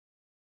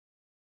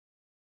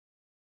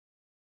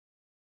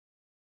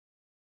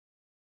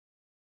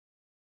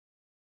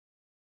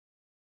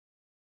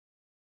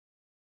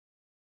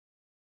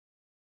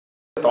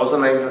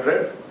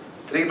1,900.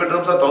 3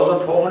 bedrooms are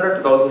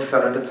 1,400 to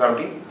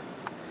 1,770.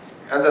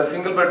 And the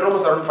single bedroom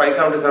is around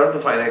 577 to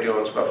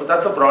 591 square foot.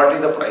 That's broadly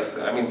the price,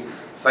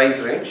 size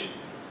range.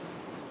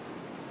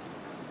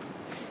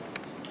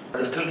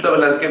 The stilt level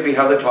landscape, we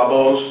have the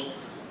clubhouse.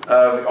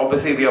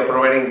 Obviously, we are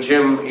providing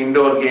gym,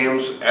 indoor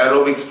games,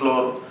 aerobics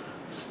floor,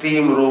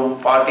 steam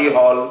room, party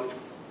hall,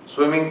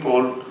 swimming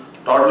pool,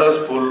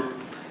 toddlers pool,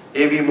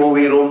 AV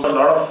movie rooms. A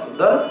lot of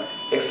the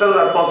external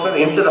atmosphere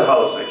into the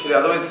house. Actually,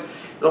 otherwise,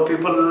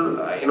 people,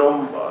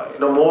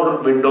 more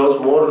windows,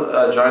 more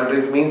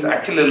joineries means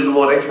actually a little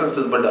more expensive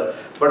to the builder.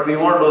 But we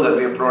won't do that.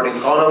 We are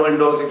providing corner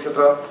windows,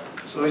 etc.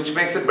 So which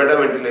makes it better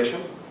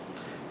ventilation.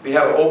 We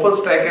have open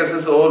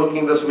staircases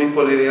overlooking the swimming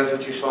pool areas,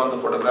 which you saw in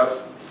the photographs.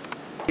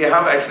 We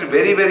have actually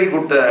very, very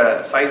good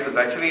sizes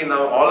actually in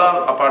all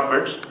our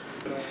apartments.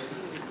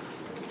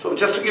 So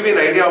just to give you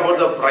an idea about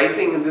the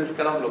pricing in this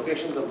kind of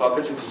locations and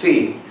pockets, if you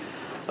see,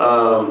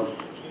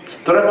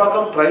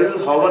 Thoraipakkam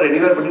prices hover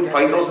anywhere between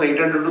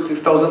 5,800 to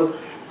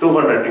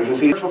 6,200. If you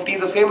see 50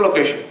 in the same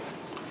location,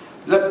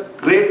 it's a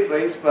great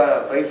price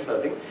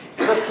thing.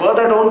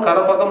 Further down,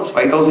 Thoraipakkam is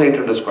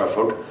 5,800 square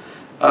foot.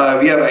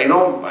 We are,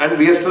 and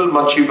we are still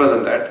much cheaper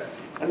than that.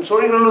 And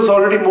Sorinal has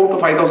already moved to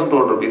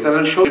 5,200 rupees, and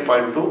I'll show you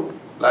 0.2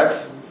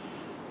 lakhs.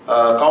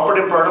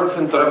 Competitive products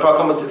in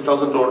Thoraipakkam is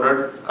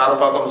 6,200,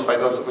 Thoraipakkam is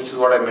 5,000, which is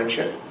what I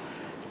mentioned.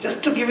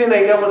 Just to give you an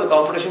idea about the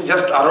competition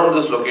just around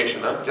this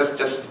location,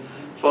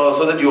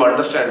 so that you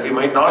understand. We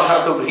might not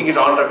have to bring it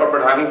on record,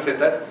 but having said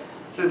that,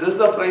 see, this is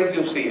the price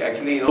you see,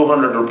 actually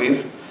 200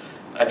 rupees.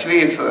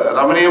 Actually, it's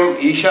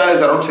Ramaniyam Isha is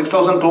around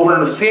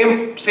 6,200,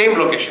 same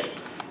location.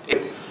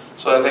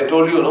 So as I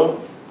told you,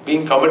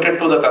 being committed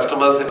to the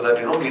customers,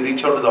 that we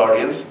reach out to the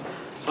audience.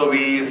 So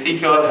we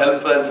seek your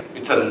help, and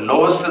it's the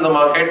lowest in the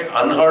market,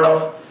 unheard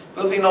of,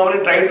 because we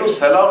normally try to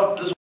sell off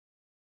this